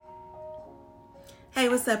Hey,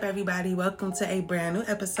 what's up, everybody? Welcome to a brand new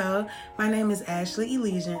episode. My name is Ashley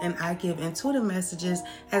Elysian, and I give intuitive messages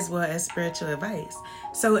as well as spiritual advice.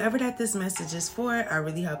 So whoever that this message is for, I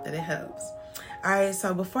really hope that it helps. All right,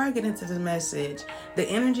 so before I get into the message, the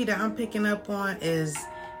energy that I'm picking up on is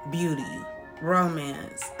beauty,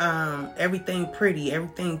 romance, everything pretty,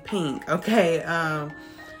 everything pink, okay?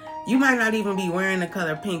 You might not even be wearing the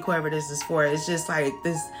color pink, whoever this is for. It's just like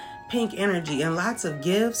this pink energy and lots of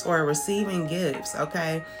gifts or receiving gifts,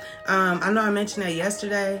 okay? I know I mentioned that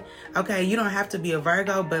yesterday. Okay, you don't have to be a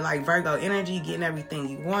Virgo, but like Virgo energy, getting everything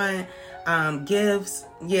you want, gifts.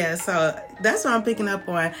 Yeah, so that's what I'm picking up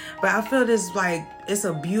on. But I feel this like it's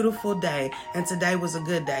a beautiful day, and today was a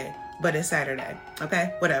good day, but it's Saturday,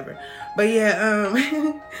 okay? Whatever. But yeah,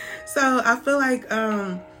 so I feel like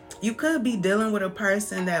you could be dealing with a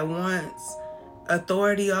person that wants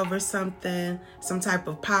authority over something, some type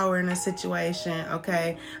of power in a situation,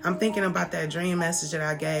 okay? I'm thinking about that dream message that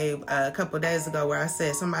I gave a couple of days ago where I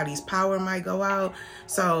said somebody's power might go out.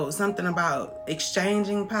 So something about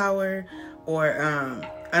exchanging power or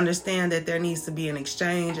understand that there needs to be an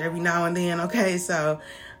exchange every now and then, okay? So,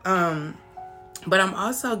 but I'm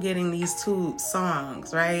also getting these two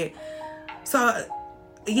songs, right? So,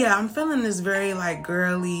 yeah, I'm feeling this very like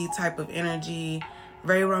girly type of energy,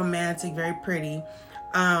 very romantic, very pretty.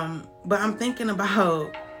 But I'm thinking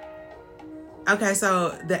about, okay,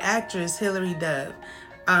 so the actress Hilary Duff,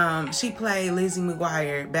 she played Lizzie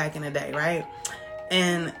McGuire back in the day, right?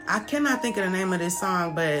 And I cannot think of the name of this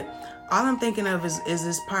song, but all I'm thinking of is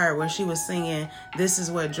this part where she was singing, "This is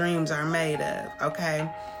what dreams are made of,"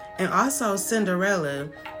 okay? And also Cinderella,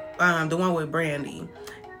 the one with Brandy.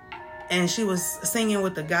 And she was singing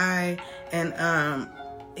with the guy, and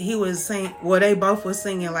he was saying, well, they both were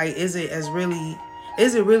singing like, is it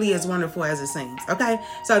really as wonderful as it seems? Okay,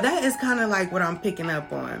 so that is kind of like what I'm picking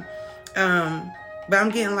up on. But I'm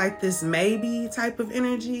getting like this maybe type of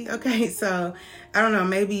energy. Okay, so I don't know,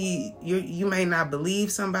 maybe you may not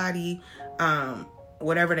believe somebody,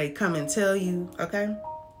 whatever they come and tell you. Okay,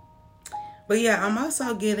 but yeah, I'm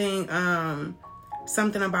also getting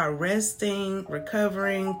something about resting,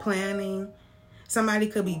 recovering, planning. Somebody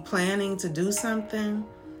could be planning to do something.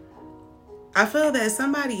 I feel that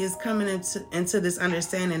somebody is coming into this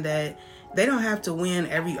understanding that they don't have to win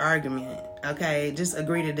every argument, okay? Just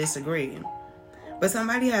agree to disagree. But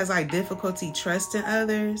somebody has like difficulty trusting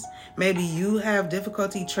others. Maybe you have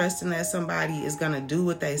difficulty trusting that somebody is going to do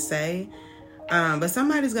what they say. But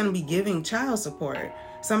somebody's going to be giving child support.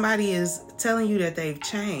 Somebody is telling you that they've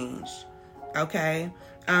changed, okay?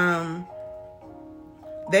 They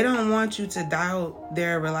don't want you to doubt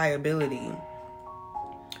their reliability.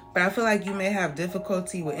 But I feel like you may have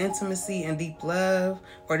difficulty with intimacy and deep love,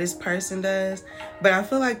 or this person does. But I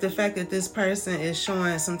feel like the fact that this person is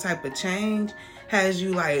showing some type of change has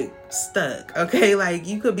you like stuck, okay? Like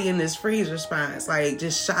you could be in this freeze response, like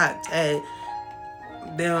just shocked at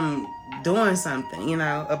them doing something, you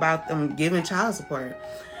know, about them giving child support.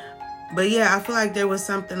 But yeah, I feel like there was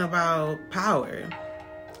something about power.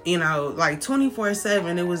 You know, like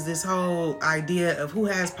 24/7, it was this whole idea of who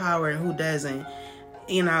has power and who doesn't.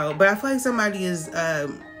 You know, but I feel like somebody is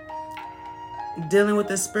dealing with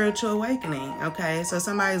a spiritual awakening, okay? So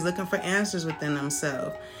somebody's looking for answers within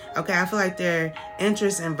themselves, okay? I feel like their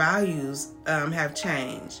interests and values have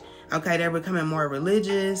changed, okay? They're becoming more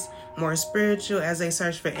religious, more spiritual as they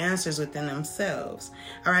search for answers within themselves,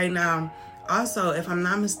 all right? Now, also, if I'm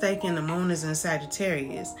not mistaken, the moon is in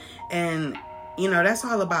Sagittarius, and you know, that's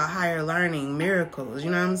all about higher learning, miracles, you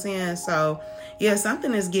know what I'm saying? So, yeah,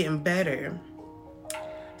 something is getting better.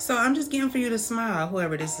 So I'm just getting for you to smile,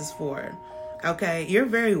 whoever this is for. Okay, you're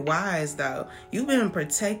very wise, though. You've been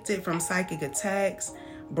protected from psychic attacks,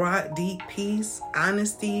 brought deep peace,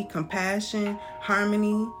 honesty, compassion,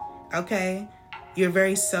 harmony. Okay, you're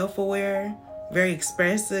very self-aware, very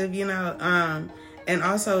expressive, you know. And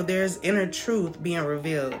also there's inner truth being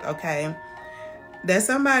revealed, okay? That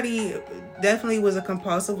somebody definitely was a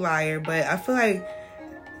compulsive liar, but I feel like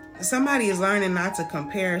somebody is learning not to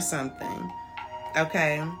compare something,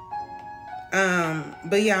 okay?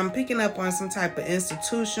 But yeah, I'm picking up on some type of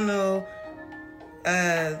institutional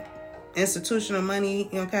money,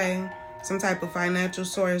 okay? Some type of financial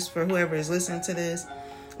source for whoever is listening to this.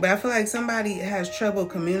 But I feel like somebody has trouble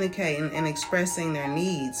communicating and expressing their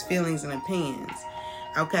needs, feelings, and opinions,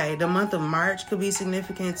 okay? The month of March could be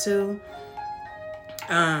significant too.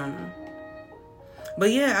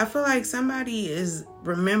 But yeah, I feel like somebody is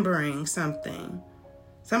remembering something.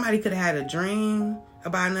 Somebody could have had a dream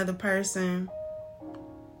about another person,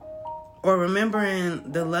 or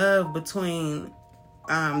remembering the love between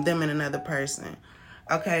them and another person.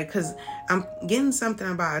 Okay, because I'm getting something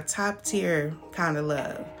about a top tier kind of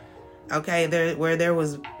love. Okay, where there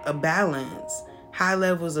was a balance, high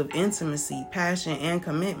levels of intimacy, passion, and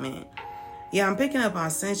commitment. Yeah, I'm picking up on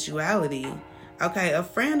sensuality. Okay, a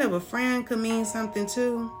friend of a friend could mean something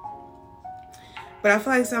too. But I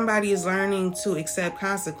feel like somebody is learning to accept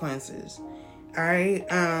consequences. All right.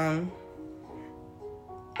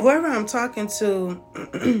 Whoever I'm talking to,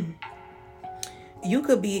 you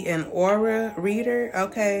could be an aura reader.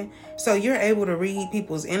 Okay. So you're able to read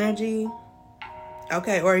people's energy.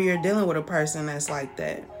 Okay. Or you're dealing with a person that's like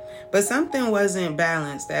that. But something wasn't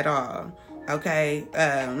balanced at all. Okay.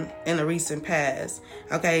 In the recent past.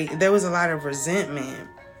 Okay. There was a lot of resentment.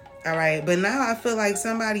 All right. But now I feel like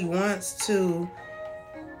somebody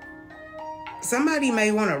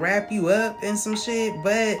may want to wrap you up in some shit,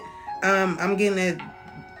 but I'm getting at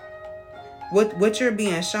what you're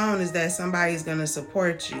being shown is that somebody's gonna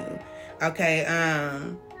support you. Okay.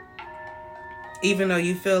 Even though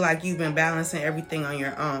you feel like you've been balancing everything on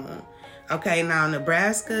your own. Okay, now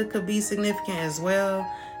Nebraska could be significant as well.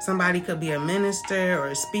 Somebody could be a minister or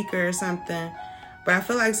a speaker or something. But I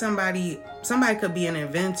feel like somebody could be an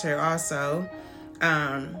inventor also.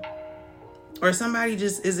 Or somebody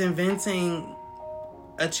just is inventing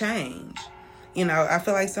a change. You know, I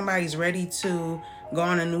feel like somebody's ready to go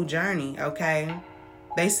on a new journey, okay?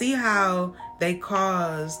 They see how they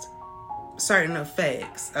caused certain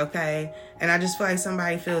effects, okay? And I just feel like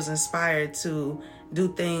somebody feels inspired to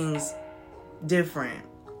do things different.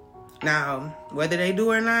 Now, whether they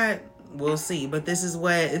do or not, we'll see. But this is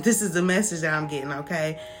the message that I'm getting,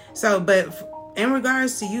 okay? So, but in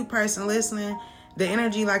regards to you person listening, the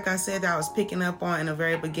energy, like I said, that I was picking up on in the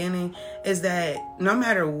very beginning is that no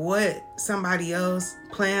matter what somebody else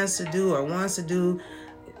plans to do or wants to do,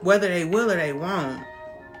 whether they will or they won't,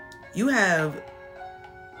 you have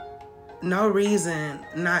no reason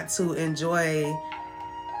not to enjoy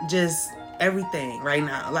just everything right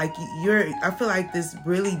now. Like I feel like this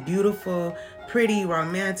really beautiful, pretty,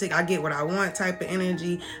 romantic, I get what I want type of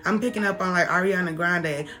energy. I'm picking up on like Ariana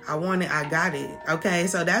Grande. I want it, I got it. Okay,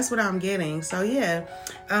 so that's what I'm getting. So yeah,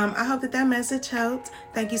 I hope that message helped.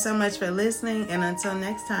 Thank you so much for listening. And until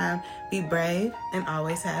next time, be brave and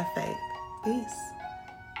always have faith. Peace.